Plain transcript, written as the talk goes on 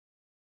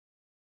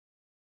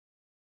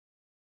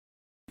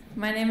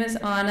My name is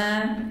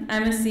Anna.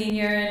 I'm a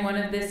senior and one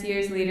of this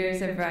year's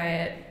leaders of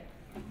Riot.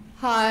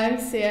 Hi, I'm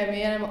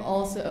Sammy, and I'm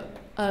also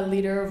a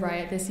leader of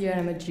Riot this year,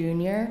 and I'm a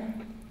junior.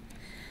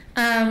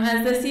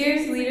 As this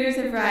year's leaders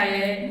of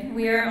Riot,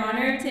 we are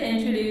honored to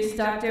introduce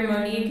Dr.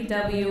 Monique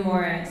W.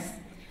 Morris.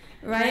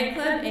 Riot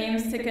Club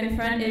aims to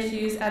confront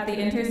issues at the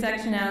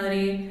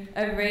intersectionality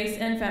of race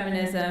and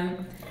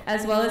feminism,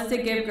 as well as to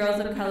give girls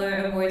of color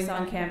a voice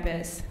on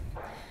campus.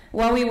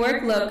 While we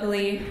work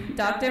locally,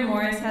 Dr.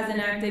 Morris has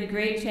enacted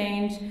great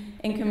change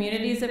in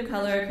communities of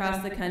color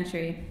across the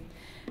country.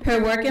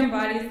 Her work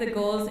embodies the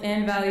goals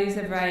and values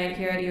of Riot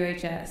here at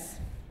UHS.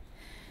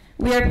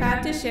 We are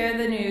proud to share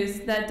the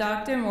news that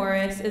Dr.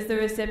 Morris is the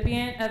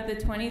recipient of the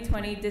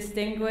 2020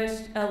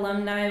 Distinguished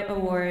Alumni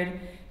Award,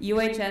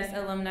 UHS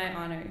Alumni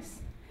Honors.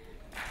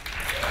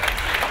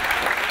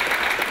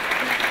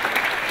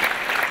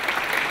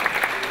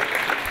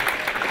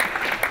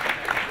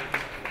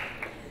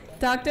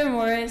 Dr.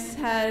 Morris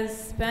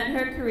has spent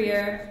her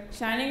career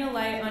shining a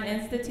light on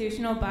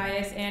institutional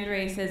bias and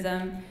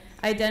racism,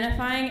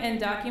 identifying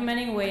and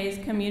documenting ways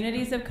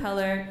communities of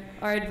color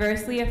are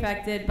adversely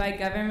affected by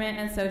government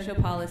and social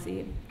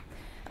policy.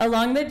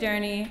 Along the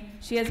journey,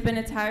 she has been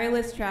a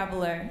tireless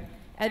traveler,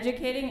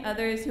 educating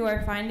others who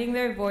are finding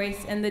their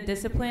voice in the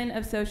discipline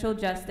of social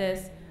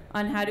justice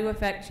on how to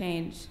affect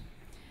change.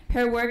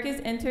 Her work is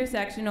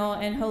intersectional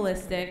and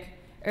holistic,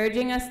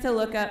 urging us to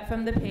look up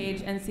from the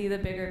page and see the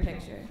bigger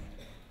picture.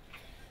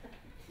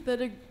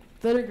 The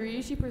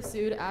degrees she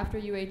pursued after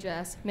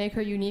UHS make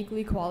her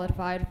uniquely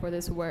qualified for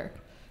this work.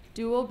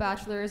 Dual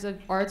Bachelors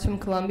of Arts from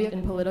Columbia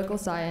in Political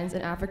Science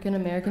and African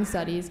American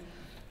Studies,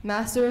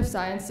 Master of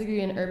Science degree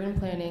in Urban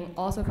Planning,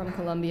 also from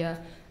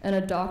Columbia, and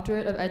a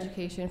Doctorate of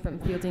Education from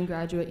Fielding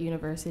Graduate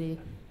University.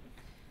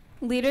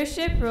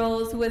 Leadership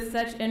roles with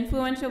such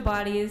influential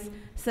bodies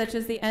such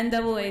as the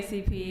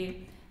NAACP,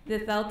 the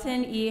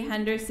Thelton E.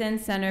 Henderson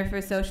Center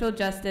for Social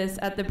Justice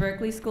at the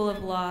Berkeley School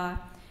of Law,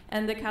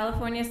 and the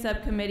California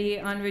Subcommittee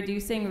on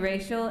Reducing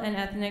Racial and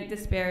Ethnic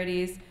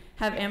Disparities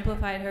have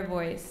amplified her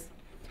voice.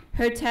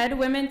 Her TED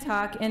Women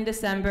Talk in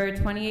December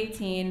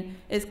 2018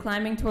 is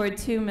climbing toward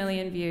 2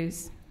 million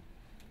views.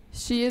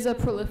 She is a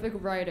prolific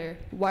writer,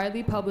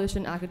 widely published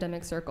in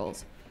academic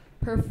circles.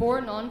 Her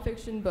 4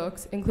 nonfiction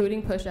books,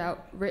 including PUSHOUT,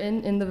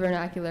 written in the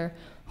vernacular,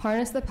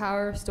 harness the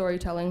power of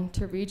storytelling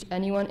to reach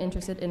anyone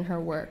interested in her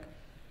work.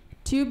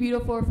 Too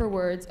Beautiful for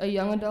Words, a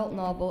young adult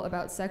novel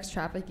about sex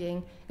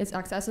trafficking, is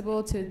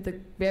accessible to the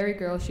very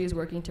girls she is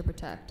working to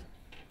protect.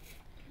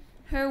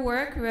 Her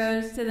work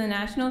rose to the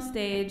national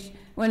stage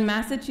when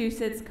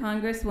Massachusetts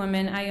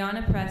Congresswoman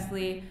Ayanna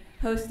Pressley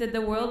hosted the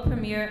world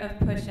premiere of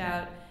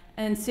PUSHOUT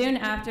and soon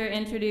after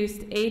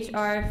introduced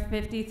H.R.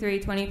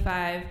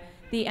 5325,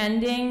 the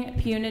Ending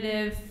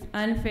Punitive,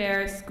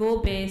 Unfair,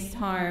 School-Based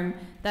Harm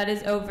that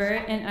is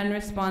Overt and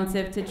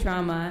Unresponsive to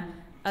Trauma,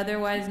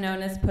 otherwise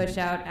known as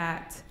PUSHOUT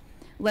Act.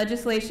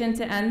 Legislation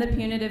to end the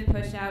punitive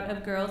push-out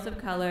of girls of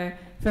color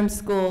from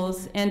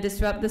schools and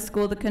disrupt the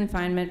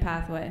school-to-confinement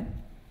pathway.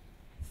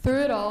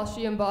 Through it all,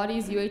 she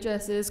embodies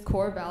UHS's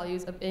core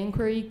values of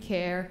inquiry,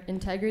 care,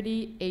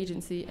 integrity,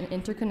 agency, and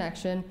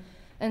interconnection,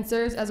 and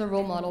serves as a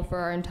role model for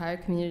our entire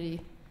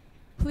community.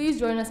 Please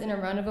join us in a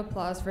round of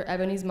applause for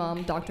Ebony's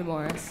mom, Dr.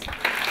 Morris.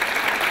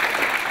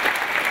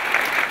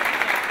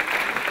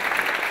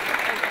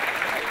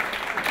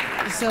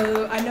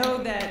 So I know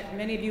that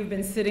many of you have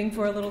been sitting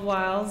for a little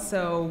while,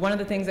 so one of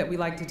the things that we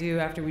like to do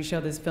after we show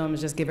this film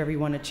is just give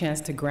everyone a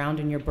chance to ground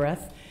in your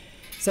breath.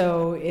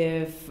 So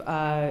if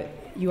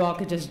you all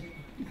could just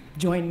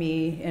join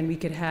me and we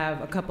could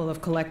have a couple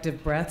of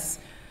collective breaths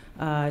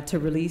to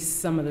release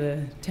some of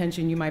the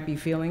tension you might be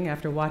feeling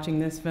after watching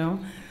this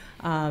film.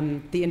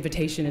 The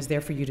invitation is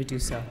there for you to do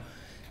so.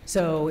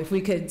 So if we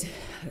could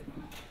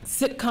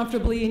sit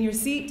comfortably in your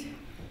seat,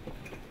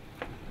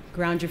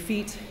 ground your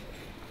feet,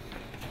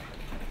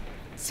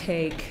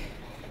 take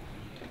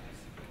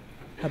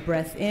a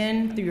breath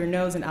in through your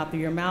nose and out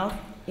through your mouth.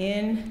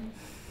 In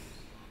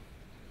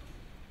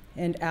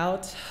and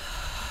out.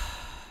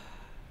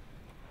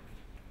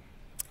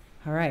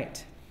 All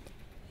right.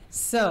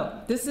 So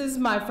this is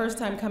my first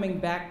time coming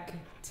back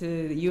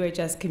to the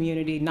UHS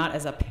community, not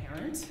as a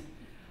parent,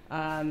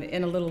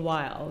 in a little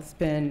while. It's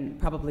been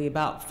probably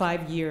about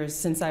 5 years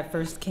since I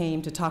first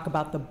came to talk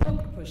about the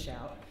book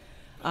PUSHOUT.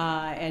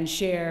 And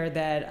share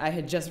that I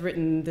had just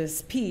written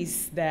this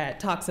piece that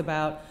talks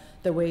about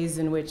the ways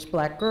in which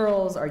Black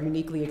girls are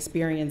uniquely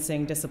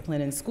experiencing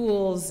discipline in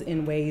schools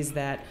in ways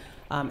that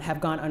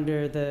have gone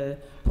under the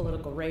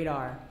political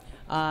radar.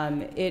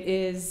 It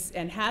is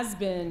and has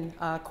been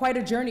quite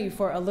a journey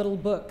for a little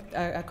book.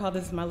 I call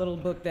this my little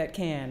book that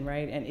can,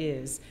 right, and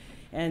is.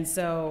 And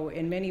so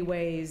in many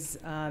ways,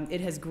 it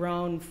has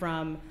grown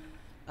from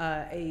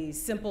a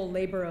simple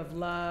labor of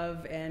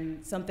love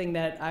and something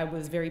that I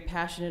was very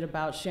passionate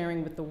about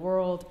sharing with the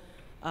world,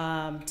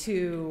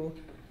 to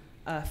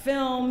a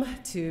film,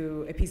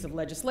 to a piece of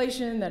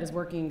legislation that is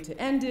working to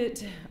end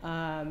it,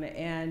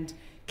 and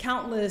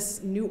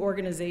countless new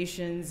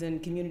organizations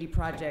and community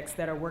projects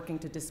that are working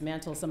to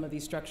dismantle some of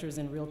these structures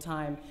in real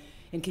time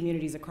in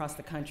communities across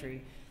the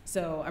country.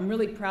 So I'm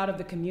really proud of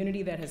the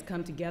community that has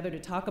come together to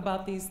talk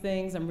about these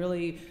things. I'm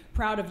really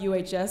proud of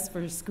UHS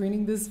for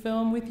screening this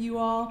film with you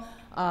all.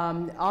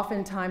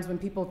 Oftentimes when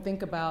people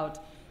think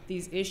about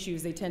these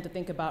issues, they tend to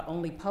think about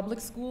only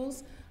public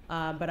schools,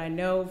 but I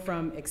know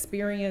from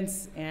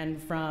experience and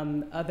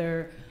from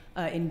other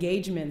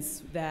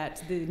engagements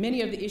that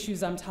many of the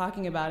issues I'm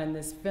talking about in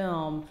this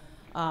film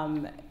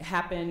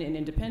happen in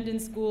independent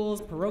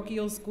schools,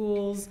 parochial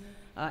schools,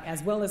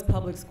 as well as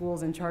public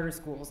schools and charter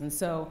schools. And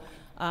so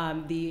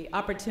the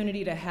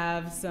opportunity to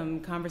have some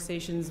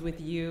conversations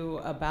with you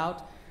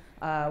about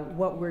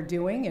what we're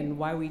doing and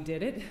why we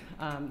did it,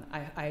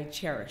 I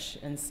cherish.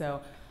 And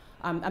so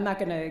I'm not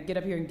gonna get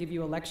up here and give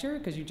you a lecture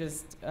because you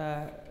just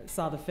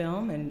saw the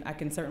film, and I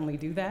can certainly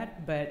do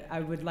that, but I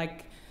would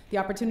like the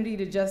opportunity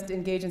to just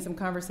engage in some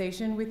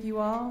conversation with you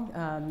all.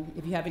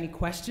 If you have any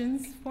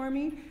questions for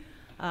me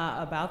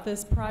about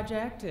this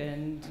project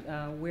and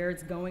where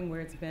it's going,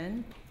 where it's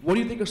been. What do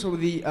you think are some of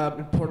the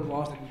important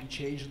laws that need to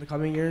change in the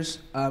coming years,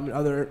 and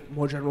other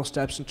more general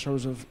steps in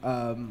terms of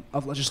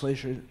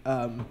legislation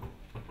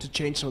to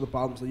change some of the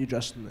problems that you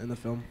addressed in the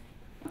film?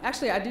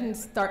 Actually, I didn't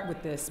start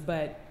with this,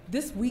 but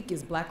this week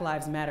is Black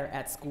Lives Matter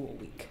at School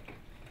Week.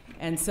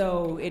 And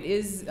so it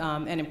is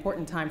an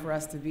important time for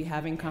us to be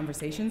having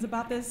conversations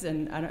about this,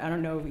 and I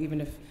don't know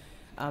even if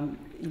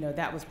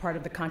that was part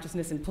of the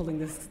consciousness in pulling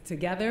this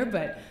together,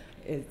 but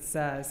it's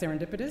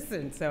serendipitous,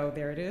 and so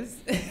there it is.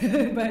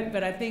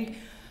 but I think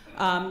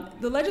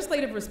the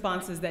legislative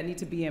responses that need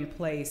to be in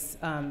place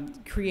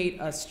create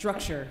a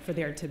structure for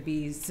there to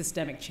be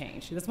systemic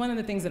change. That's one of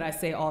the things that I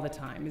say all the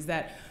time, is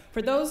that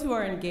for those who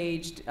are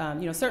engaged,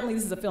 certainly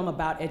this is a film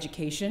about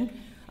education,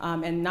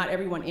 and not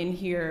everyone in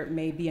here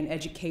may be an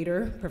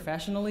educator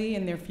professionally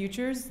in their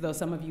futures, though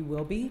some of you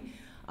will be.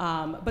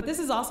 But this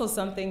is also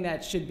something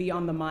that should be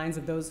on the minds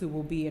of those who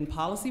will be in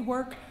policy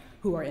work,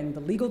 who are in the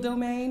legal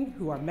domain,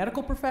 who are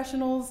medical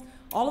professionals.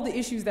 All of the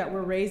issues that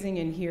we're raising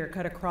in here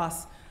cut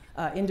across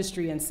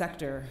industry and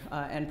sector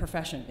and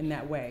profession in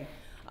that way.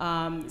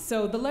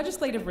 So the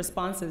legislative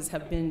responses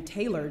have been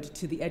tailored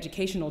to the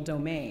educational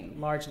domain,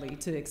 largely,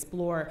 to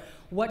explore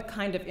what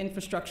kind of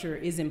infrastructure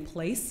is in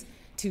place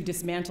to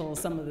dismantle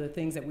some of the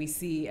things that we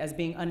see as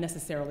being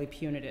unnecessarily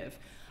punitive.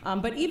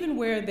 But even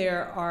where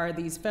there are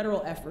these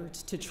federal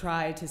efforts to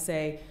try to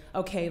say,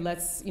 okay,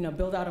 let's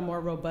build out a more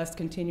robust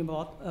continuum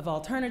of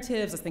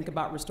alternatives, let's think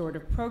about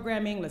restorative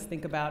programming, let's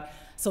think about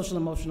social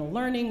emotional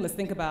learning, let's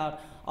think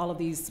about all of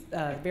these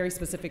very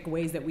specific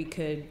ways that we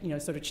could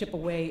sort of chip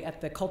away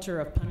at the culture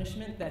of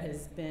punishment that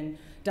has been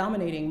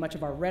dominating much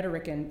of our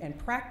rhetoric and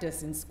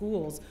practice in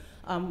schools.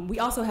 We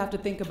also have to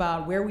think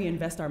about where we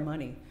invest our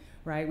money.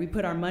 Right? We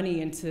put our money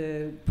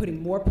into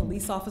putting more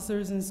police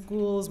officers in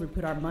schools. We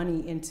put our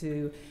money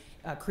into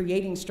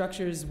creating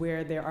structures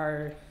where there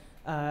are,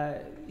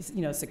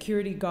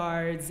 security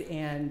guards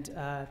and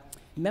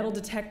metal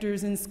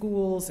detectors in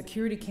schools,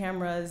 security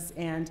cameras.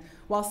 And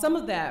while some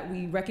of that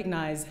we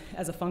recognize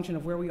as a function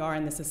of where we are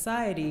in the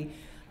society,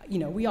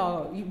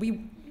 we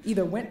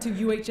either went to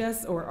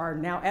UHS or are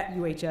now at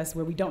UHS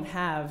where we don't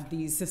have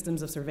these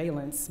systems of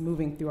surveillance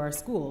moving through our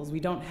schools. We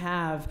don't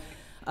have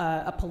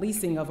a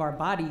policing of our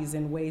bodies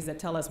in ways that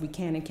tell us we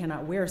can and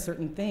cannot wear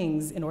certain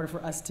things in order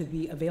for us to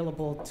be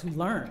available to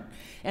learn.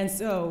 And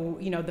so,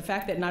 the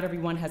fact that not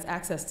everyone has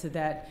access to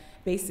that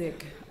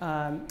basic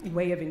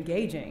way of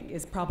engaging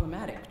is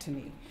problematic to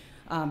me.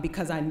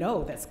 Because I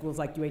know that schools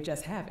like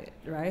UHS have it,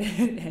 right?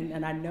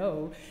 and I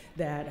know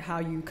that how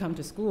you come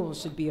to school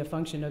should be a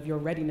function of your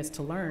readiness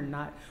to learn,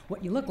 not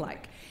what you look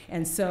like.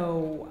 And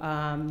so,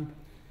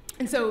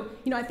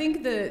 I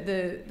think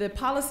the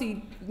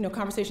policy,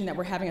 conversation that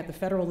we're having at the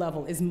federal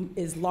level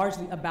is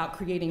largely about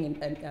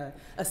creating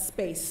a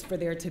space for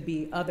there to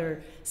be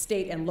other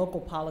state and local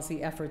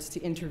policy efforts to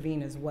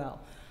intervene as well.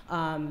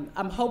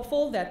 I'm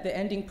hopeful that the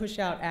Ending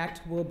PUSHOUT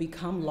Act will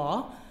become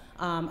law.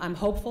 I'm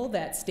hopeful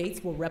that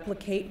states will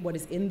replicate what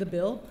is in the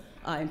bill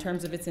in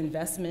terms of its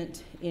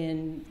investment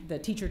in the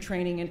teacher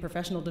training and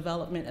professional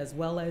development, as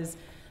well as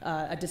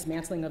a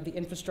dismantling of the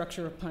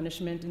infrastructure of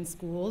punishment in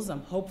schools.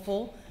 I'm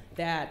hopeful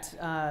that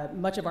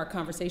much of our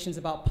conversations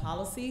about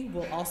policy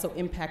will also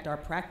impact our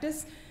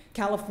practice.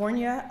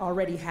 California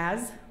already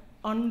has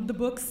on the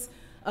books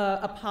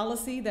a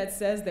policy that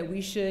says that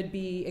we should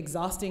be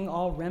exhausting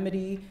all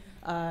remedy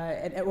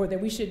or that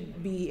we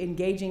should be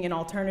engaging in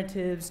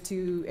alternatives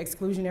to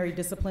exclusionary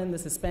discipline, the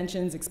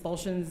suspensions,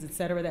 expulsions, et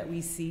cetera, that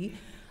we see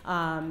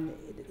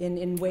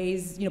in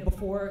ways,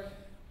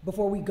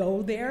 before we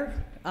go there,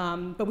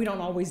 but we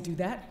don't always do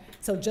that.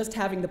 So just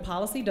having the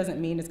policy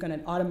doesn't mean it's going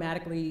to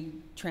automatically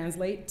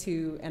translate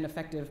to an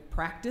effective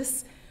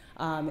practice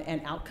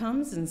and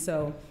outcomes. And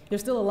so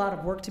there's still a lot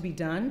of work to be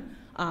done.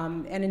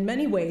 And in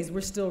many ways,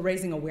 we're still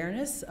raising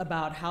awareness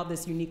about how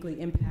this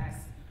uniquely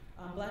impacts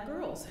Black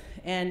girls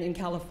and in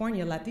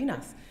California,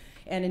 Latinas.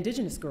 and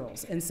indigenous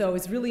girls. And so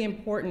it's really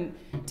important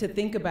to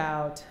think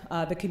about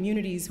the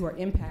communities who are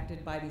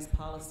impacted by these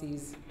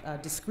policies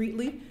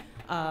discreetly,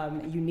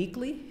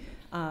 uniquely,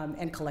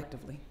 and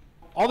collectively.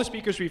 All the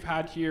speakers we've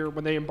had here,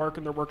 when they embark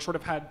on their work, sort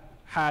of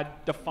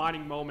had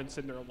defining moments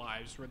in their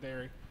lives where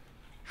they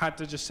had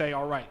to just say,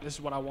 all right, this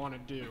is what I want to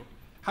do.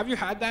 Have you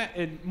had that?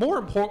 And more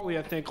importantly,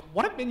 I think,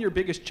 what have been your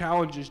biggest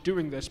challenges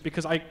doing this?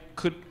 Because I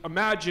could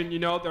imagine,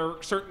 there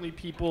are certainly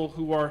people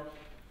who are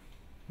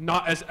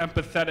not as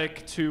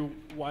empathetic to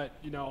what,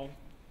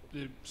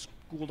 the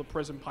school to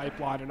prison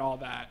pipeline and all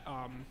that.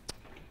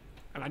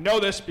 And I know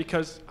this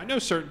because I know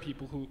certain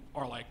people who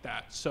are like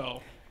that.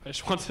 So I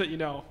just want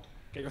to,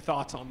 get your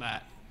thoughts on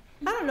that.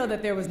 I don't know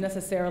that there was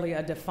necessarily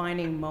a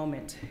defining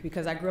moment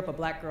because I grew up a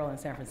black girl in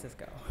San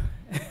Francisco.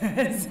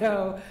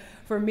 So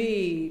for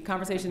me,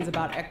 conversations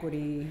about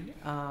equity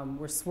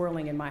were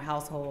swirling in my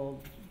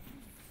household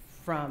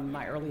from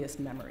my earliest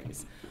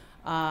memories.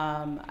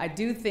 I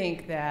do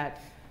think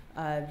that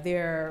as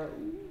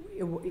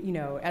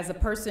a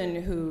person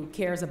who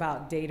cares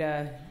about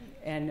data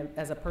and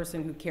as a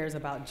person who cares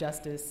about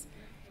justice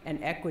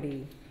and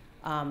equity,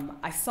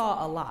 I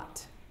saw a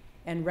lot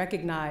and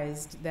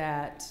recognized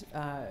that,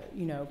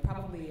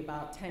 probably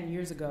about 10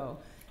 years ago,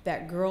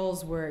 that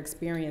girls were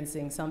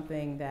experiencing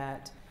something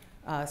that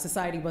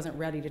society wasn't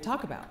ready to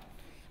talk about.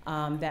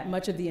 That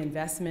much of the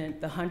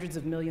investment, the hundreds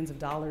of millions of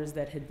dollars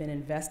that had been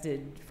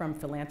invested from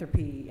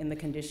philanthropy in the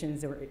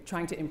conditions, or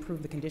trying to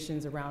improve the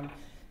conditions around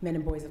men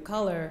and boys of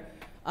color,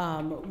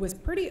 was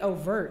pretty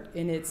overt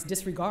in its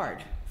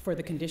disregard for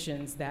the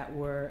conditions that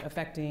were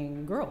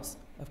affecting girls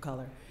of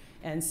color.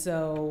 And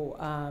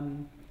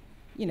so,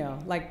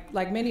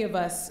 like many of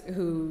us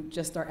who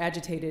just are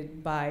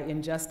agitated by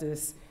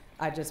injustice,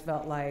 I just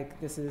felt like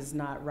this is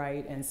not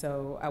right, and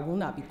so I will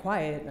not be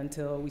quiet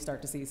until we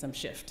start to see some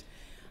shift.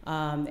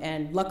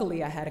 And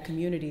luckily, I had a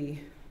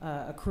community,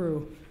 a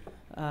crew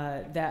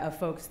of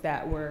folks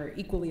that were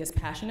equally as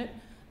passionate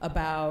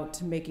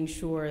about making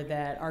sure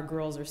that our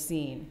girls are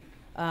seen.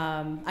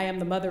 I am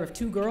the mother of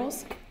 2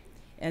 girls,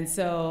 and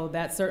so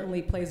that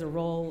certainly plays a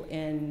role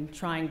in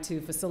trying to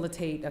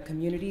facilitate a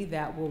community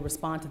that will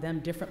respond to them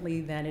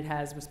differently than it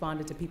has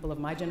responded to people of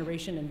my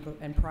generation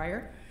and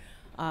prior.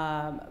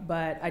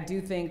 But I do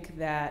think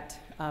that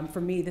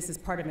for me, this is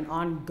part of an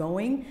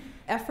ongoing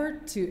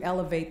effort to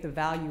elevate the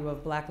value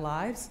of Black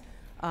lives,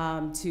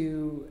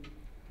 to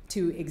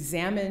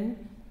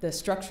examine the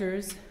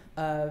structures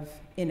of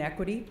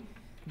inequity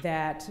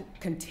that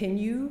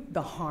continue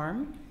the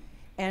harm,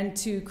 and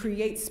to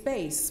create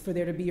space for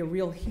there to be a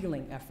real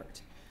healing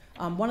effort.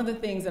 One of the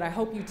things that I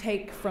hope you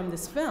take from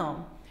this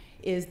film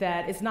is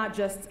that it's not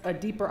just a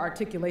deeper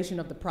articulation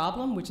of the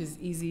problem, which is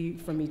easy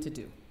for me to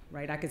do,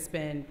 right? I could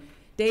spend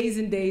days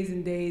and days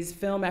and days,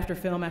 film after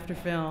film after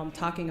film,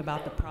 talking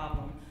about the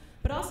problem,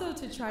 but also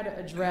to try to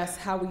address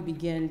how we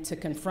begin to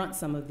confront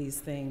some of these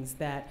things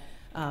that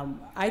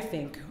I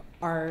think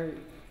are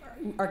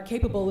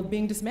capable of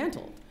being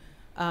dismantled.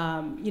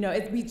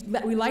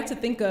 We like to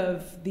think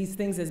of these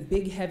things as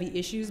big, heavy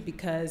issues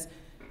because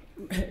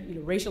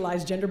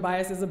racialized gender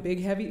bias is a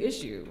big, heavy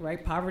issue,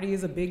 right? Poverty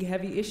is a big,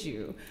 heavy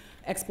issue.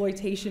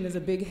 Exploitation is a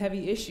big,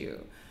 heavy issue.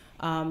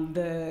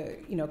 The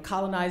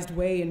colonized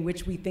way in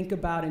which we think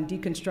about and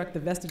deconstruct the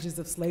vestiges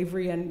of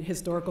slavery and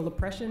historical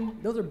oppression,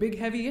 those are big,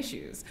 heavy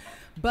issues.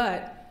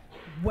 But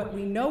what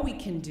we know we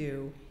can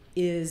do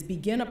is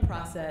begin a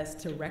process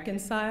to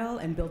reconcile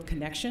and build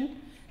connection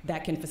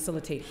that can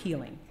facilitate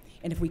healing.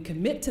 And if we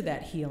commit to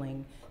that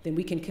healing, then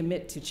we can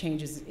commit to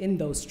changes in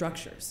those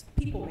structures.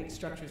 People make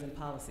structures and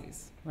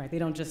policies, right? They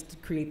don't just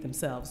create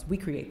themselves, we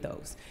create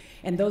those.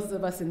 And those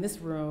of us in this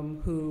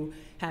room who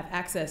have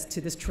access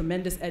to this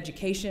tremendous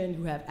education,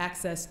 who have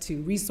access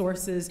to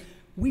resources,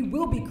 we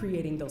will be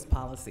creating those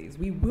policies.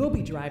 We will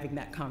be driving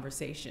that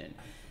conversation.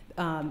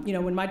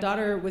 When my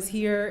daughter was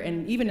here,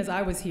 and even as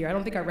I was here, I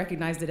don't think I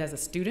recognized it as a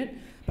student,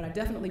 but I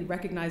definitely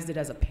recognized it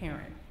as a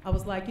parent. I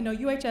was like,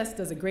 UHS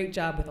does a great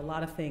job with a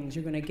lot of things.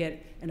 You're gonna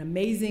get an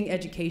amazing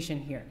education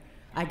here.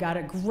 I got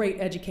a great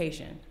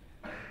education.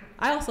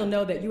 I also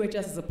know that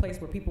UHS is a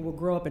place where people will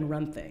grow up and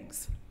run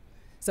things.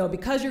 So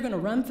because you're gonna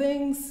run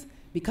things,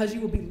 because you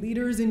will be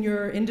leaders in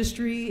your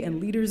industry and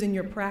leaders in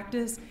your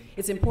practice,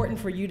 it's important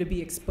for you to be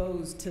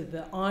exposed to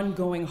the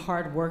ongoing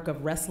hard work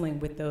of wrestling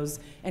with those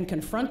and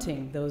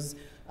confronting those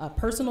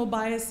personal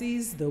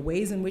biases, the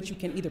ways in which you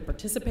can either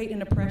participate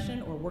in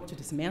oppression or work to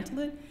dismantle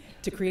it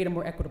to create a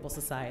more equitable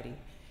society.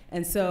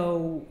 And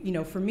so,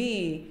 for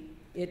me,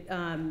 it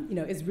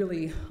is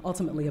really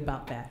ultimately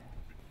about that.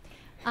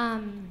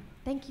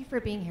 Thank you for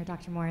being here,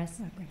 Dr.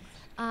 Morris.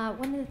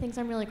 One of the things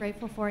I'm really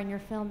grateful for in your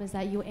film is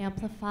that you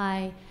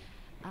amplify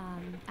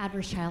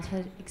adverse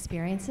childhood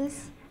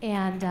experiences,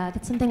 and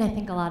that's something I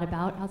think a lot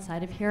about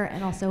outside of here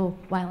and also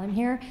while I'm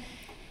here.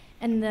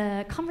 And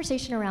the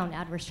conversation around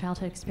adverse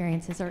childhood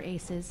experiences, or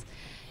ACEs,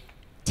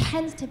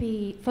 tends to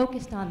be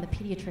focused on the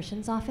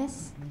pediatrician's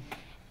office.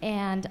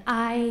 And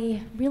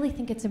I really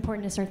think it's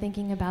important to start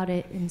thinking about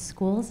it in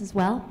schools as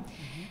well.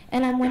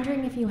 And I'm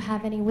wondering if you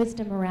have any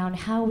wisdom around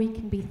how we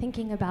can be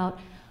thinking about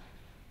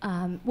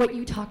what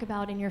you talk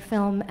about in your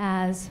film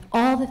as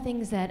all the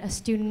things that a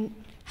student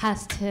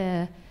has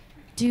to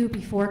do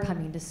before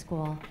coming to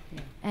school,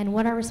 and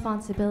what our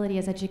responsibility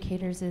as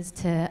educators is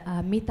to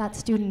meet that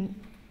student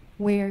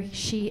where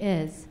she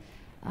is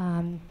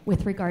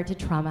with regard to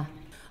trauma.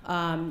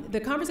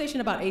 The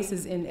conversation about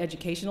ACEs in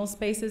educational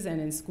spaces and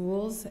in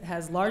schools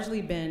has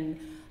largely been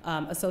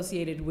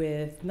associated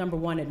with, number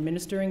one,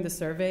 administering the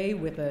survey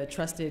with a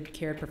trusted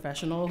care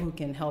professional who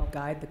can help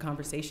guide the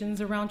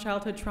conversations around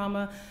childhood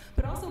trauma,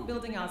 but also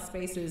building out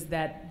spaces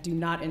that do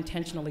not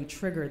intentionally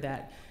trigger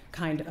that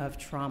kind of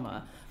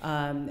trauma,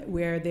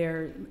 where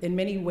there, in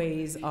many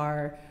ways,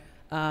 are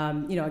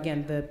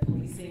again, the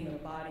policing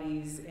of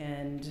bodies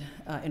and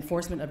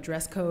enforcement of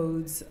dress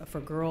codes for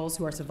girls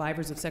who are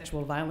survivors of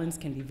sexual violence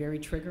can be very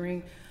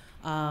triggering.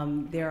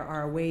 There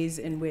are ways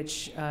in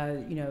which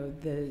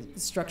the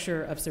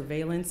structure of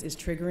surveillance is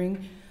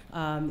triggering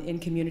in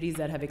communities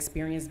that have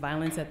experienced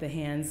violence at the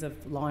hands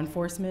of law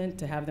enforcement.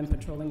 To have them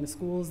patrolling the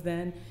schools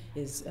then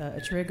is a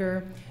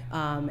trigger.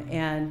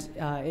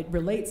 It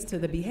relates to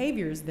the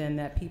behaviors then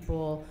that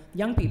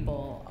young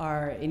people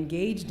are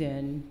engaged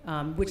in,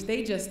 which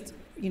they just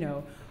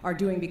are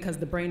doing because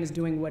the brain is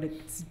doing what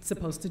it's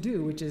supposed to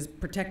do, which is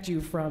protect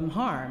you from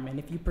harm. And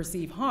if you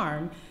perceive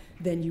harm,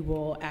 then you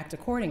will act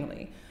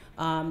accordingly.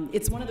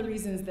 It's one of the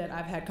reasons that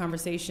I've had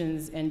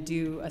conversations and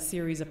do a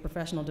series of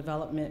professional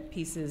development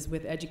pieces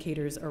with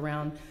educators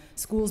around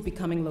schools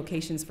becoming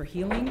locations for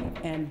healing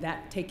and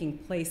that taking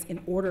place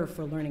in order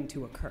for learning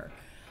to occur.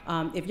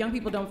 If young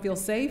people don't feel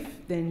safe,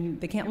 then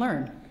they can't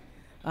learn.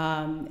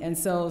 And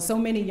so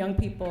many young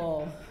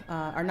people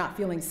are not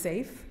feeling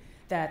safe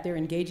that they're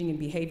engaging in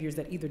behaviors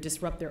that either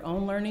disrupt their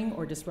own learning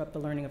or disrupt the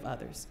learning of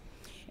others.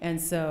 And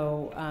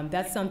so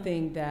that's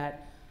something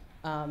that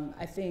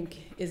I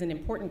think is an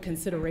important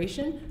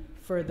consideration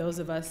for those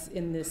of us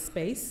in this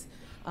space,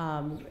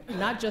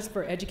 not just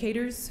for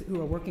educators who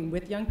are working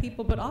with young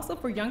people, but also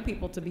for young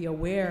people to be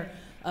aware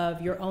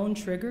of your own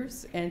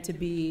triggers and to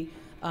be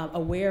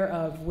aware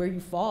of where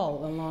you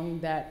fall along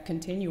that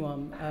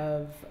continuum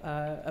of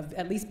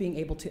at least being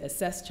able to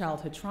assess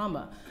childhood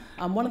trauma.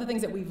 One of the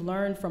things that we've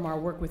learned from our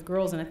work with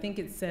girls, and I think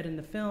it's said in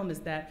the film, is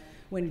that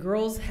when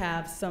girls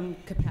have some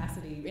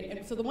capacity,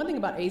 and so the one thing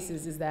about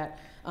ACEs is that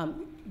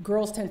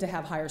girls tend to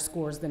have higher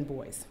scores than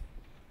boys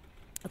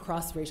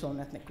across racial and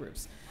ethnic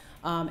groups.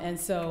 And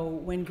so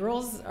when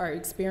girls are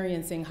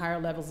experiencing higher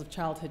levels of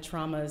childhood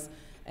traumas,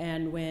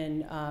 and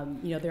when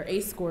their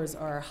ACE scores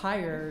are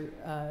higher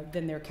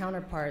than their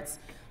counterparts,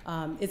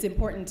 it's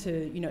important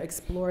to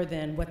explore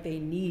then what they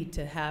need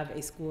to have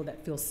a school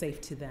that feels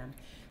safe to them.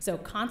 So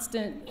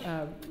constant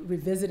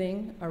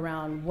revisiting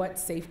around what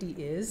safety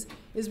is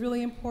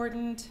really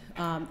important,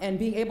 and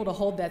being able to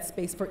hold that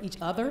space for each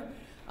other.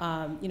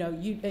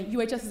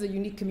 UHS is a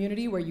unique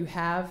community where you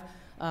have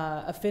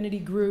affinity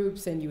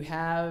groups and you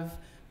have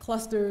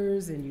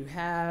clusters and you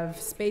have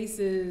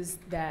spaces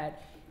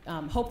that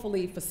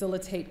hopefully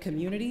facilitate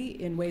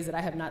community in ways that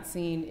I have not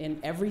seen in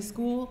every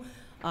school,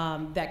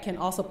 that can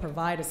also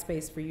provide a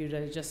space for you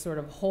to just sort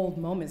of hold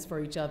moments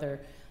for each other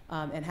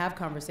and have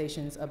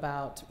conversations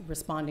about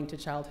responding to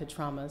childhood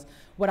traumas.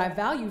 What I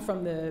value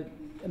from the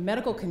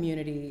medical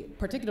community,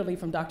 particularly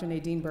from Dr.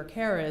 Nadine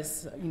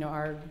Burke-Harris,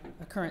 our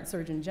current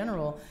Surgeon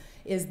General,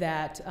 is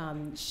that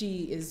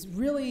she is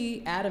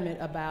really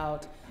adamant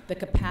about the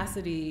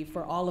capacity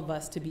for all of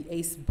us to be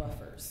ACE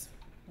buffers.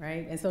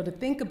 Right? And so to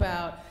think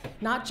about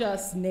not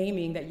just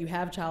naming that you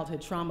have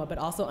childhood trauma, but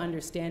also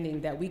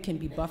understanding that we can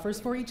be buffers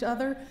for each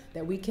other,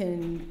 that we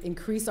can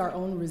increase our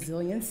own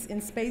resilience in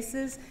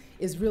spaces,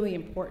 is really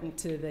important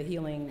to the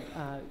healing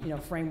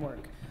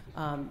framework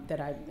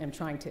that I am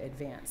trying to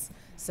advance.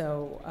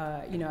 So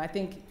I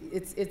think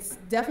it's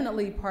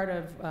definitely part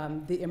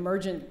of the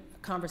emergent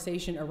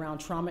conversation around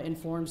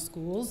trauma-informed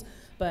schools,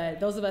 but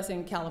those of us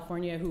in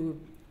California who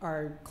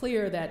are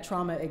clear that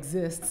trauma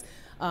exists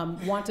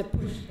want to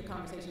push the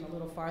conversation a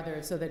little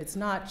farther so that it's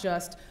not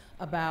just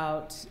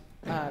about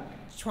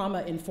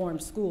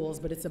trauma-informed schools,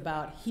 but it's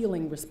about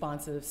healing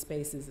responsive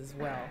spaces as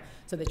well,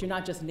 so that you're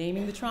not just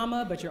naming the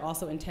trauma, but you're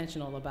also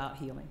intentional about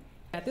healing.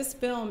 This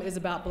film is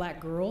about Black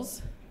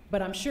girls,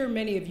 but I'm sure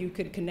many of you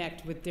could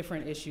connect with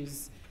different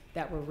issues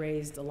that were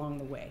raised along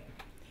the way.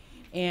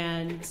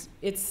 And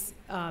it's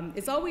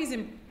always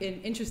an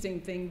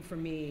interesting thing for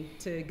me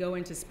to go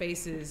into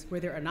spaces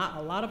where there are not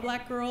a lot of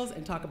Black girls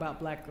and talk about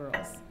Black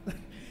girls.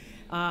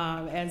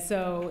 And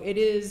so it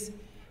is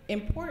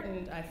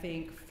important, I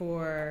think,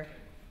 for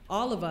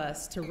all of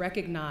us to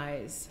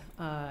recognize,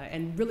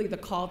 and really the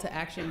call to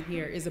action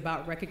here is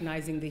about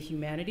recognizing the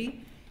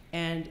humanity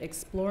and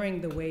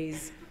exploring the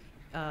ways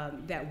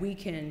that we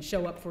can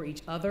show up for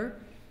each other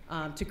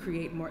to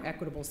create more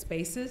equitable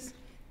spaces.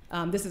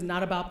 This is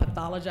not about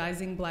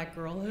pathologizing Black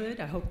girlhood.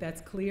 I hope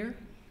that's clear.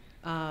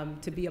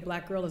 To be a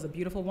Black girl is a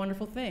beautiful,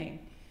 wonderful thing.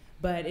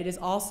 But it is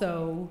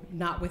also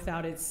not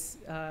without its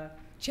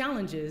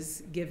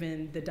challenges,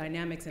 given the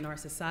dynamics in our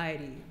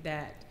society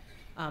that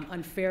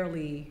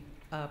unfairly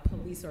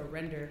police or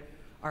render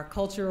our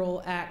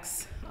cultural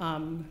acts,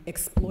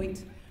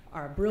 exploit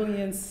our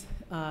brilliance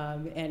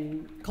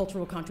and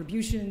cultural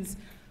contributions.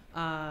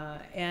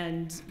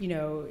 And you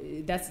know,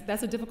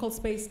 that's a difficult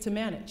space to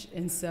manage.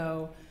 And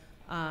so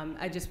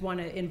I just want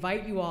to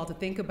invite you all to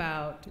think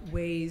about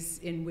ways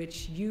in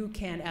which you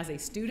can, as a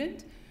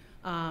student,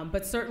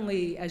 but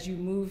certainly as you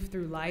move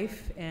through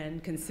life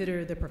and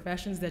consider the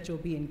professions that you'll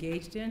be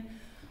engaged in,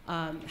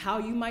 how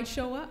you might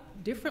show up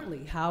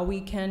differently, how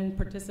we can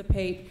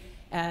participate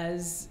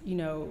as, you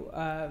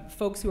know,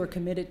 folks who are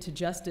committed to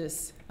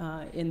justice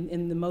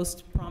in the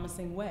most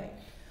promising way.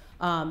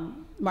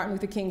 Martin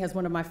Luther King has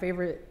one of my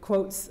favorite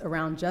quotes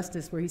around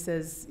justice where he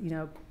says, you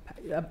know,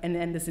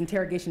 and this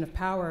interrogation of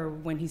power,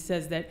 when he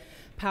says that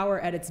power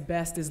at its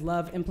best is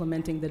love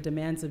implementing the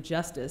demands of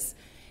justice.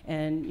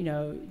 And, you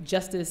know,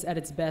 justice at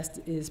its best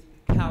is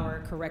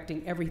power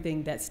correcting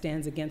everything that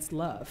stands against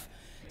love.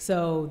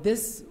 So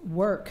this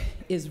work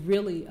is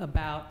really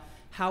about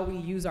how we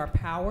use our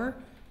power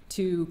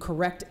to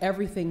correct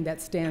everything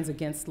that stands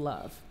against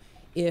love.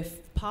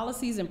 If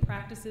policies and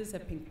practices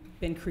have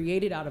been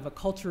created out of a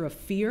culture of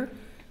fear,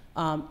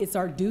 it's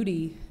our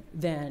duty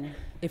then,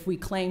 if we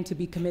claim to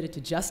be committed to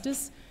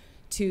justice,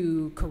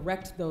 to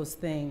correct those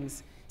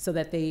things so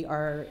that they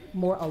are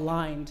more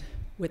aligned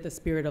with the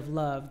spirit of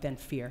love than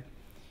fear.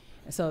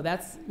 So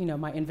that's, you know,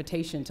 my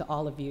invitation to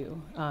all of you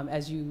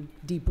as you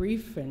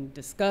debrief and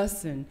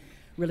discuss and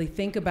really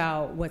think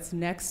about what's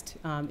next,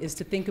 is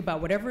to think about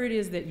whatever it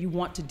is that you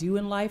want to do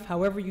in life,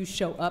 however you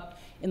show up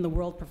in the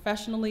world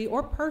professionally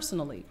or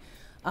personally,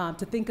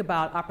 to think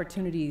about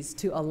opportunities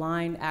to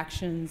align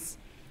actions,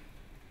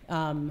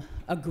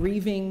 a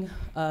grieving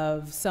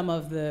of some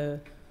of the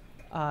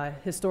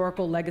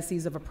historical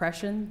legacies of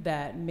oppression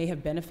that may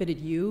have benefited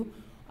you,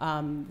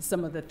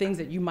 some of the things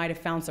that you might have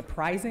found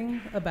surprising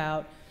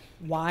about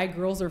why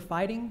girls are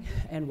fighting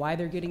and why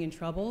they're getting in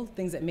trouble,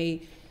 things that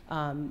may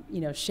you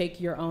know, shake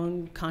your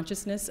own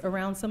consciousness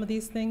around some of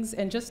these things,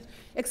 and just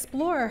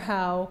explore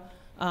how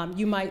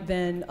you might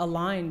then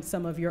align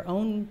some of your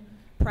own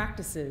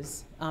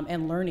practices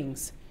and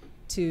learnings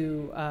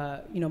to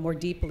you know, more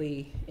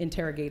deeply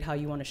interrogate how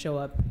you want to show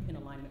up in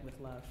alignment with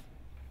love.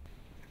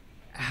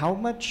 How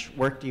much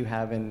work do you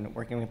have in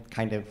working with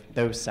kind of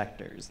those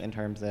sectors in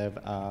terms of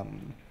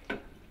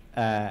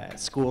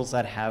schools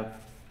that have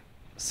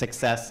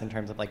success in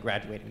terms of like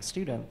graduating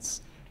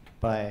students,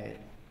 but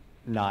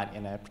not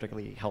in a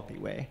particularly healthy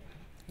way?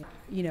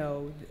 You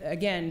know,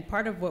 again,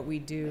 part of what we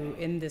do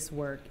in this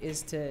work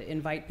is to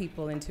invite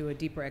people into a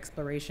deeper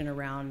exploration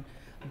around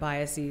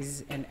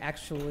biases and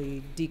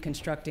actually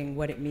deconstructing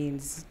what it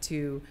means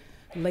to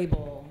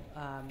label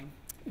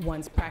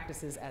one's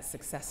practices as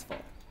successful.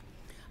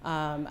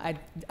 I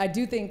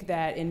do think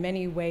that in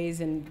many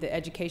ways in the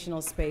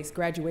educational space,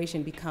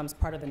 graduation becomes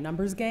part of the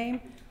numbers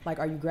game. Like,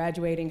 are you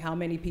graduating? How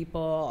many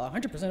people?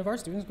 100% of our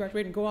students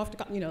graduate and go off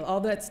to, you know, all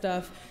that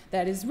stuff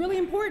that is really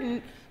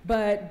important,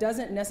 but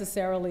doesn't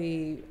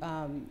necessarily,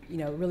 you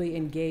know, really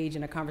engage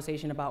in a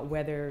conversation about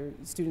whether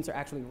students are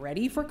actually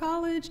ready for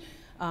college,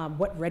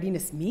 what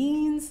readiness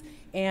means,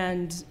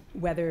 and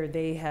whether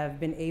they have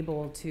been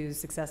able to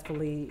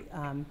successfully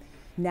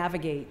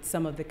navigate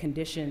some of the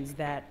conditions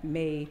that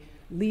may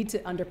lead to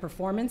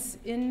underperformance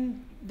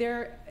in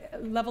their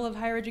level of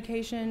higher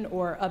education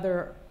or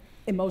other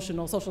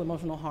social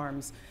emotional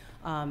harms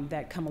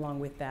that come along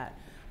with that.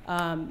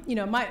 You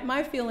know,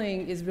 my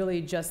feeling is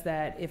really just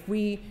that if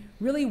we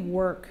really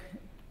work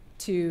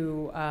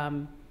to,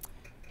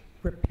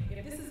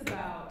 this is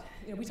about,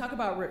 you know, we talk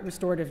about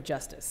restorative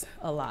justice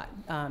a lot.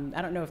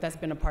 I don't know if that's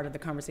been a part of the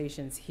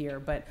conversations here,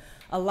 but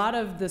a lot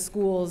of the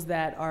schools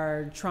that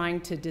are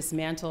trying to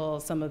dismantle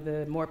some of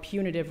the more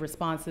punitive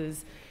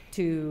responses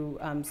to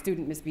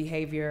student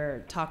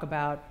misbehavior talk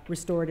about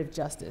restorative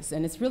justice.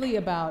 And it's really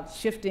about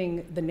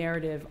shifting the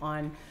narrative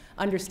on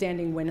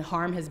understanding when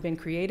harm has been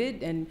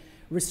created and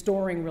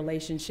restoring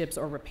relationships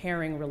or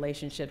repairing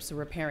relationships or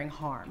repairing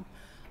harm.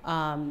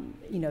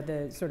 You know,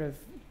 the sort of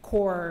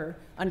core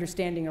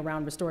understanding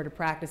around restorative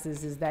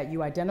practices is that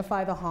you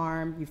identify the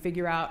harm, you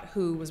figure out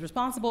who was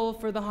responsible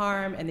for the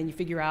harm, and then you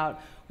figure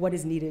out what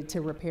is needed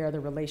to repair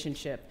the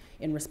relationship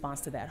in response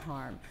to that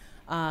harm.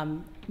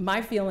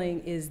 My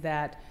feeling is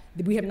that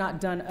we have not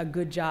done a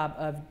good job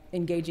of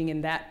engaging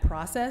in that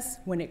process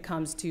when it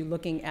comes to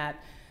looking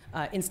at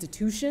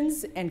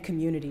institutions and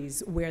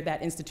communities where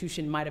that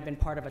institution might have been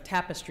part of a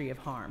tapestry of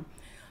harm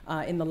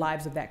in the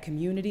lives of that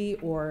community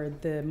or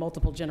the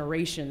multiple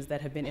generations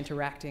that have been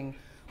interacting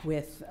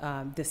with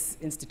this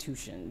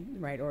institution,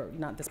 right? Or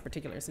not this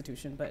particular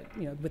institution, but,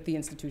 you know, with the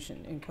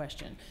institution in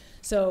question.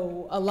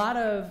 So a lot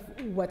of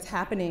what's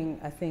happening,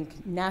 I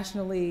think,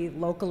 nationally,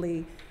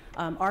 locally,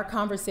 are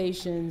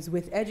conversations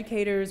with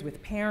educators,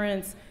 with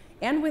parents,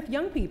 and with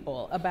young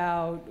people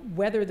about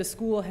whether the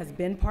school has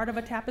been part of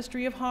a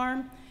tapestry of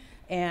harm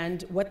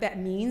and what that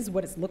means,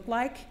 what it's looked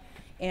like,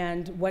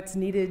 and what's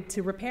needed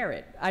to repair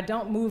it. I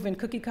don't move in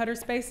cookie cutter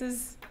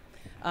spaces.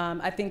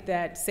 I think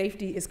that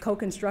safety is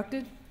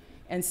co-constructed.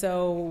 And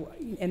so,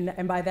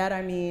 and by that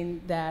I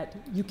mean that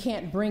you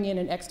can't bring in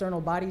an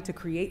external body to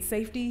create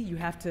safety. You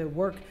have to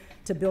work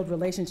to build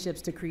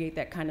relationships to create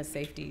that kind of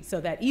safety, so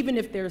that even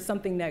if there's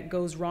something that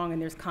goes wrong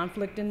and there's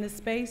conflict in this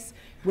space,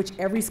 which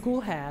every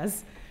school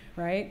has,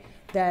 right,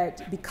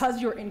 that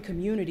because you're in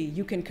community,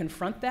 you can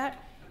confront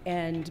that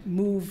and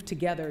move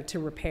together to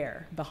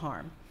repair the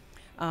harm.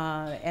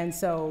 And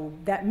so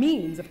that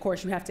means, of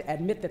course, you have to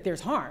admit that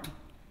there's harm,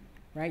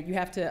 right? You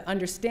have to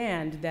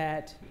understand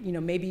that, you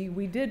know, maybe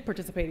we did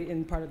participate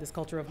in part of this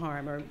culture of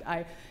harm, or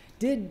I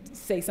did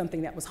say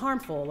something that was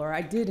harmful, or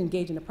I did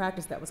engage in a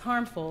practice that was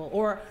harmful,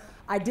 or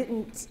I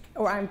didn't,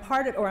 or I'm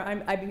part of, or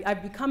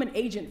I've become an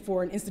agent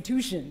for an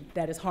institution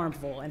that is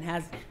harmful and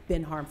has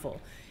been harmful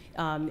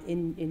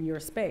in your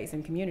space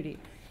and community.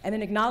 And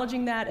then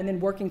acknowledging that and then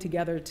working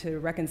together to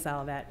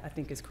reconcile that, I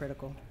think, is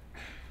critical.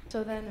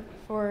 So then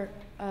for,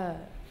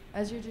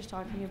 as you're just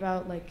talking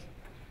about like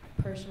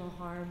personal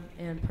harm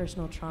and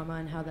personal trauma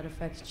and how that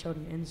affects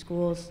children in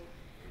schools,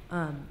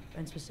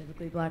 and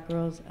specifically Black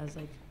girls, as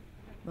like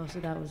most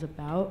of that was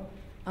about,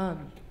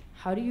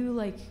 how do you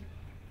like,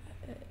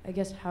 I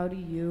guess, how do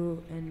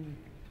you, and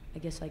I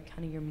guess like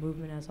kind of your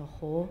movement as a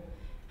whole,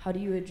 how do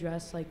you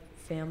address like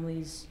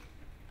families,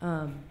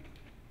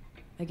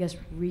 I guess,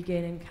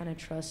 regaining kind of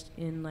trust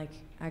in like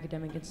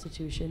academic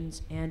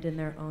institutions and in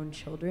their own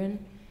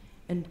children,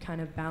 and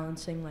kind of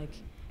balancing like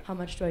how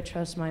much do I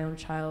trust my own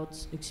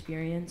child's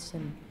experience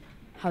and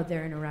how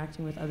they're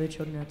interacting with other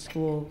children at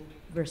school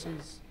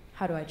versus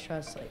how do I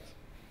trust like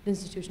the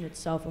institution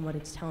itself and what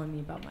it's telling me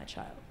about my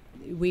child?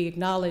 We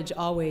acknowledge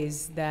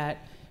always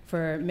that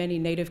for many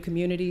Native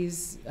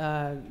communities,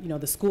 you know,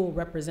 the school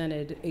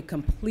represented a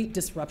complete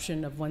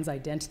disruption of one's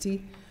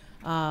identity,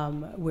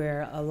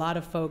 where a lot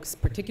of folks,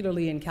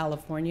 particularly in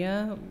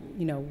California,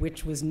 you know,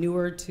 which was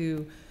newer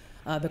to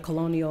the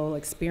colonial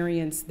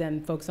experience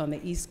than folks on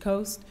the East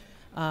Coast,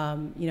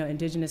 you know,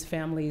 indigenous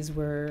families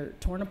were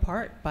torn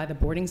apart by the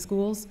boarding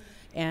schools,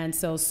 and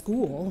so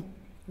school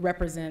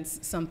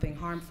represents something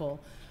harmful.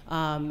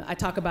 I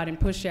talk about in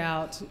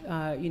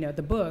PUSHOUT, you know,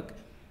 the book,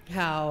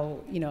 how,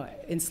 you know,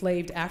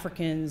 enslaved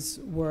Africans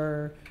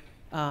were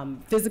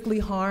physically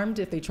harmed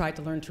if they tried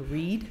to learn to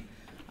read.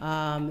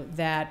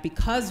 That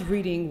because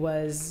reading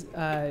was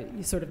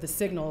sort of the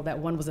signal that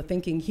one was a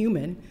thinking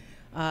human,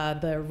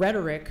 the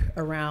rhetoric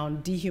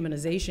around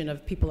dehumanization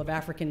of people of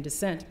African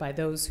descent by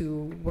those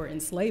who were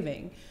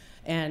enslaving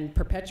and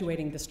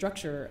perpetuating the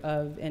structure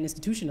of an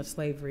institution of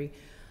slavery,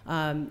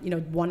 you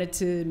know, wanted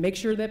to make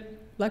sure that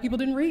Black people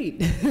didn't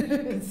read.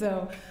 And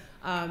so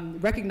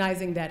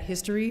recognizing that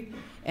history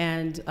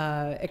and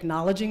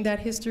acknowledging that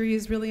history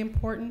is really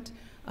important.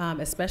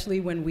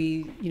 Especially when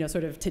we, you know,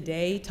 sort of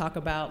today talk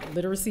about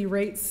literacy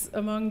rates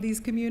among these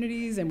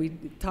communities, and we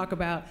talk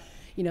about,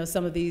 you know,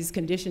 some of these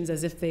conditions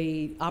as if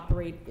they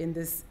operate in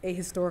this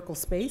ahistorical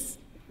space,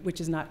 which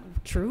is not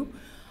true.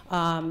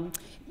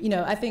 You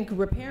know, I think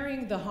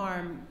repairing the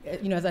harm,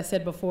 you know, as I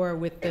said before,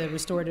 with the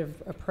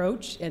restorative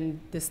approach and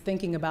this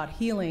thinking about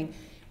healing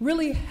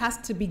really has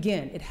to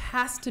begin. It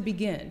has to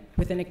begin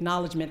with an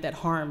acknowledgement that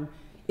harm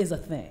is a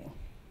thing.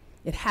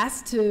 It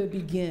has to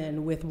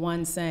begin with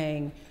one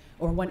saying,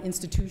 or one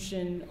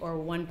institution or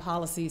one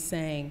policy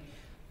saying,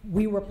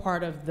 we were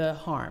part of the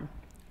harm.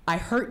 I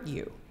hurt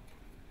you.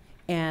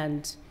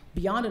 And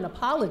beyond an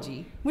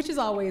apology, which is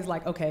always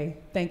like, okay,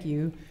 thank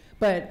you,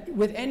 but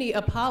with any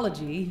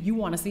apology, you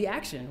want to see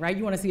action, right?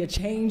 You want to see a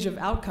change of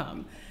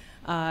outcome.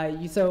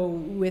 So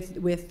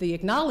with the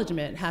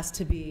acknowledgement has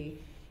to be,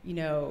 you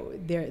know,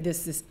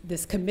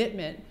 this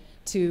commitment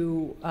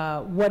to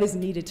what is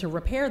needed to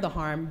repair the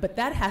harm, but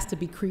that has to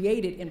be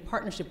created in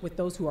partnership with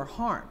those who are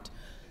harmed.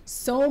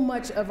 So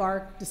much of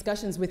our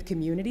discussions with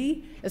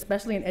community,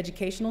 especially in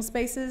educational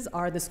spaces,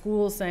 are the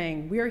schools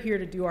saying, we're here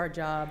to do our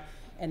job,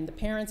 and the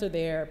parents are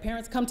there.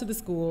 Parents, come to the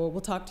school,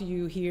 we'll talk to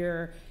you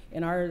here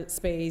in our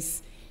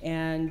space,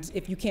 and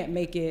if you can't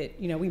make it,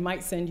 you know, we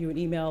might send you an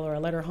email or a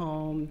letter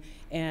home,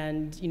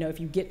 and, you know, if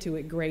you get to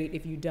it, great.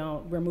 If you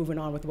don't, we're moving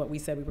on with what we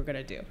said we were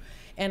gonna do.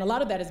 And a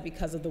lot of that is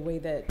because of the way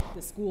that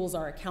the schools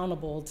are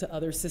accountable to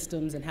other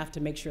systems and have to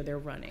make sure they're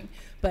running.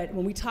 But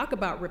when we talk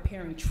about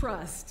repairing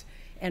trust,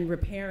 and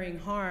repairing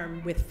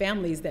harm with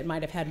families that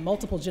might have had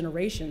multiple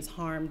generations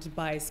harmed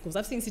by schools.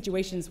 I've seen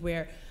situations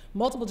where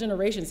multiple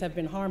generations have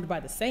been harmed by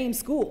the same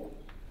school,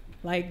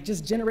 like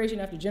just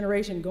generation after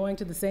generation going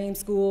to the same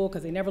school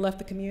because they never left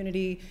the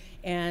community,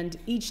 and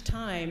each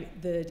time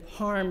the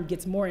harm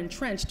gets more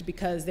entrenched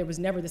because there was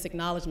never this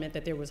acknowledgement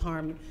that there was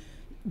harm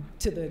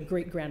to the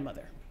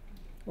great-grandmother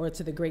or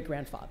to the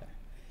great-grandfather.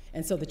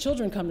 And so the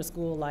children come to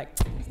school like,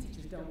 these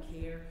teachers don't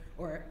care,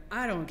 or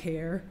I don't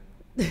care.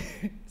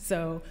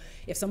 So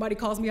if somebody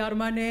calls me out of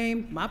my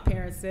name, my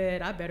parents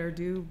said I better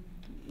do,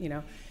 you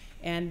know,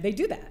 and they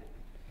do that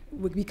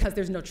because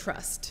there's no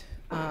trust,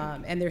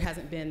 and there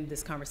hasn't been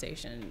this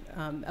conversation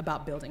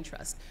about building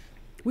trust.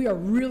 We are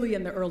really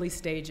in the early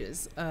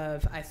stages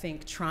of, I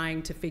think,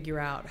 trying to figure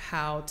out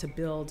how to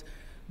build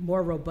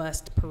more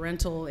robust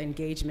parental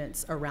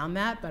engagements around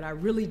that, but I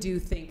really do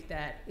think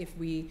that if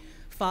we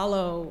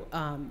follow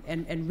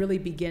and really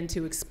begin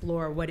to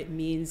explore what it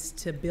means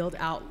to build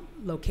out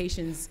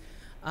locations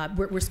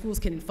where schools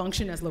can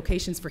function as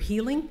locations for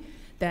healing,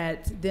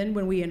 that then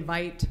when we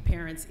invite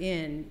parents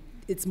in,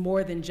 it's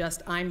more than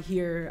just, I'm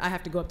here, I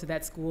have to go up to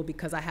that school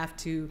because I have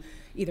to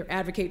either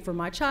advocate for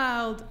my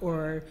child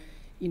or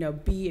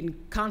be in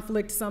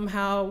conflict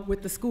somehow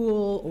with the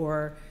school,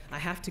 or I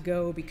have to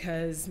go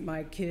because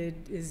my kid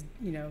is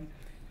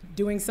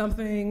doing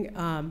something.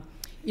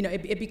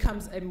 It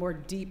becomes a more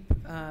deep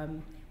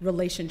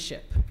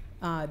relationship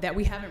that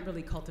we haven't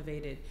really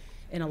cultivated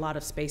in a lot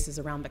of spaces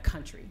around the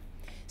country.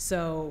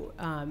 So,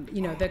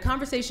 the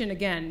conversation,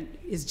 again,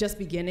 is just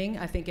beginning.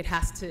 I think it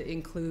has to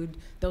include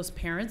those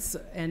parents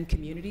and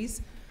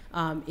communities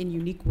in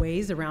unique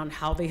ways around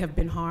how they have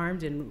been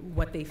harmed and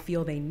what they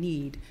feel they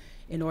need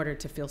in order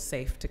to feel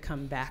safe to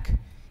come back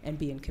and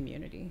be in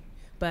community.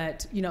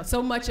 But,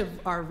 so much of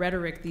our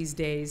rhetoric these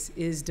days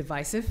is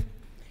divisive.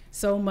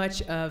 So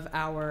much of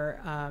our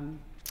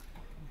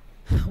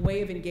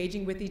way of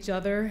engaging with each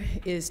other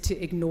is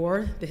to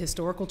ignore the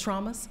historical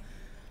traumas.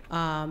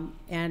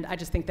 And I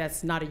just think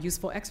that's not a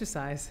useful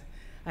exercise.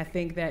 I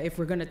think that if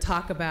we're going to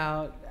talk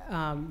about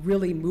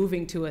really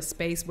moving to a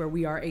space where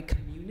we are a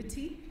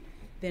community,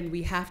 then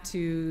we have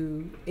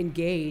to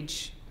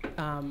engage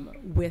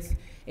with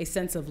a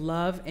sense of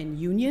love and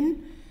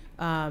union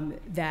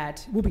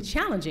that will be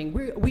challenging.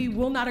 We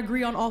will not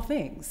agree on all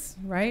things,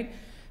 right?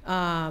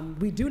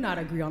 We do not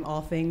agree on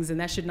all things, and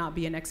that should not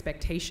be an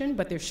expectation,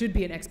 but there should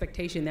be an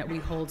expectation that we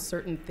hold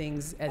certain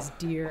things as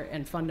dear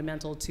and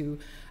fundamental to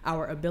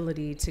our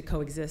ability to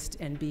coexist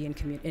and be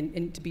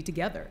and to be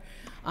together.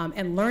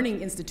 And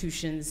learning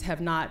institutions have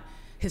not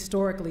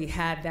historically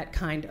had that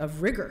kind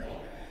of rigor.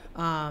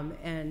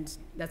 And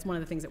that's one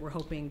of the things that we're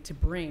hoping to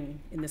bring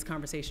in this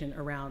conversation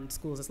around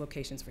schools as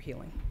locations for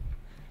healing.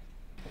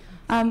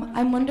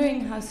 I'm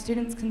wondering how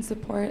students can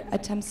support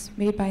attempts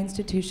made by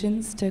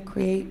institutions to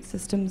create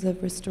systems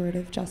of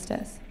restorative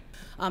justice.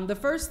 The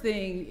first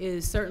thing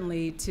is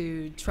certainly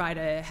to try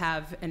to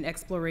have an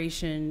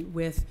exploration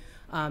with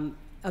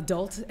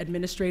adult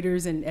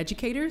administrators and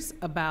educators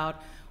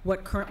about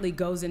what currently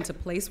goes into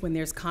place when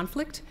there's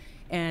conflict,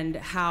 and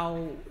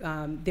how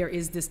there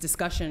is this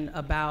discussion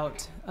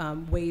about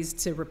ways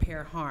to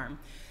repair harm.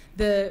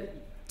 The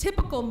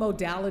typical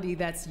modality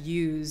that's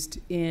used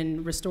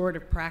in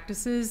restorative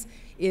practices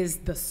is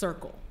the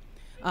circle,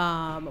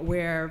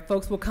 where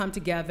folks will come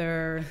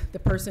together, the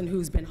person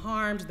who's been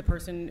harmed, the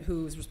person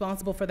who's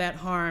responsible for that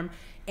harm,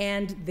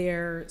 and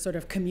their sort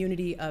of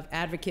community of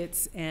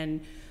advocates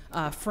and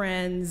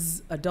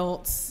friends,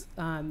 adults,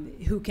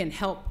 who can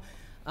help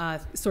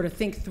sort of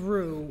think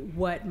through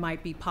what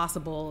might be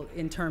possible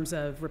in terms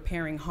of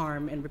repairing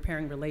harm and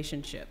repairing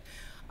relationship.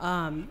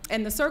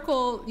 And the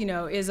circle,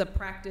 is a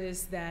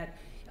practice that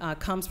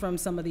comes from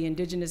some of the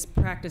indigenous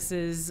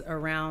practices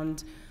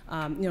around,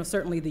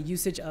 certainly the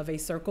usage of a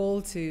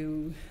circle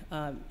to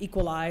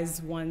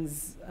equalize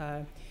one's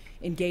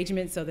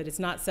engagement so that it's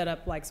not set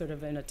up like sort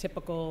of in a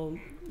typical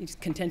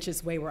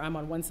contentious way where I'm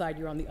on one side,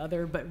 you're on the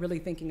other, but really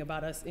thinking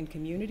about us in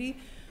community.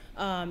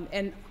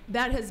 And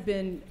that has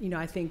been,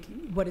 I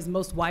think, what is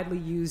most widely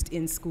used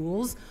in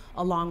schools,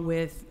 along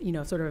with,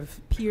 sort of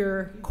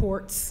peer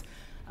courts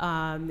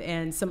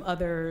and some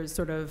other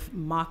sort of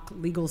mock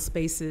legal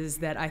spaces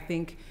that I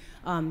think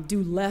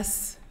do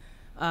less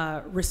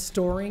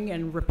restoring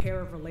and repair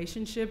of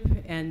relationship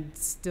and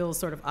still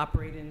sort of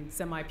operate in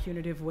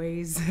semi-punitive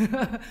ways.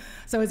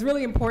 So it's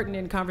really important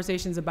in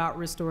conversations about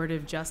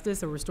restorative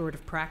justice or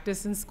restorative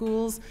practice in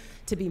schools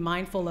to be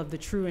mindful of the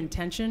true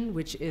intention,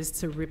 which is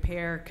to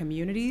repair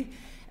community,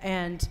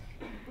 and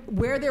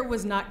where there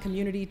was not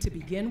community to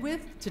begin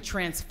with, to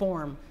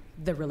transform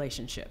the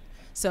relationship.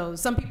 So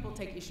some people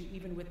take issue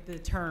even with the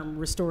term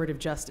restorative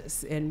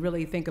justice and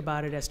really think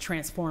about it as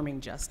transforming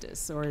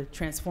justice or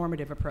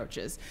transformative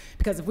approaches.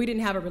 Because if we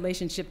didn't have a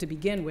relationship to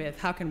begin with,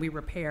 how can we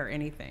repair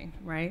anything,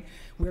 right?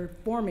 We're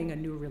forming a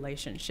new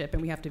relationship,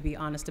 and we have to be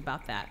honest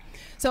about that.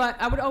 So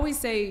I would always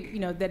say,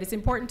 that it's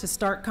important to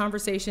start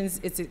conversations.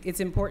 It's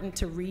important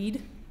to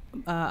read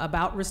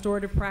about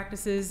restorative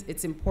practices.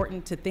 It's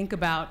important to think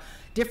about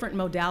different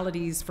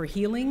modalities for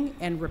healing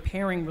and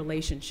repairing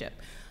relationship.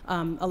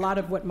 A lot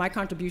of what my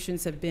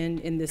contributions have been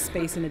in this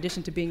space, in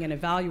addition to being an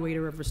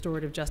evaluator of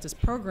restorative justice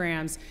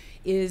programs,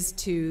 is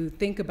to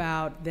think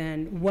about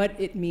then what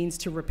it means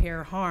to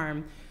repair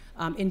harm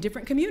in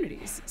different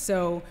communities.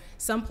 So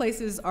some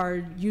places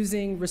are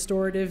using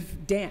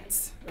restorative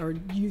dance or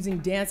using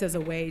dance as a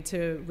way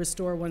to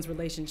restore one's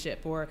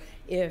relationship. Or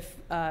if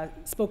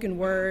spoken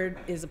word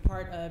is a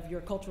part of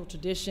your cultural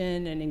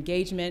tradition and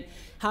engagement,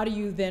 how do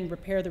you then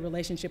repair the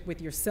relationship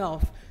with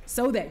yourself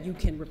so that you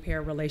can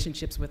repair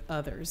relationships with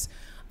others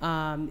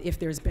if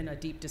there's been a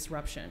deep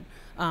disruption?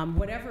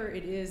 Whatever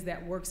it is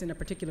that works in a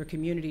particular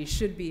community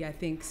should be, I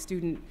think,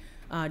 student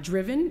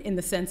driven in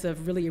the sense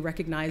of really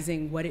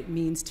recognizing what it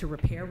means to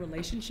repair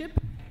relationship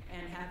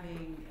and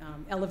having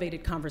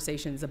elevated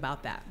conversations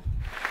about that.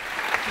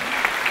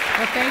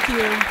 Well, thank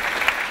you.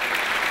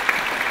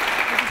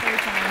 Thank you for your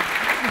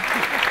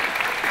time.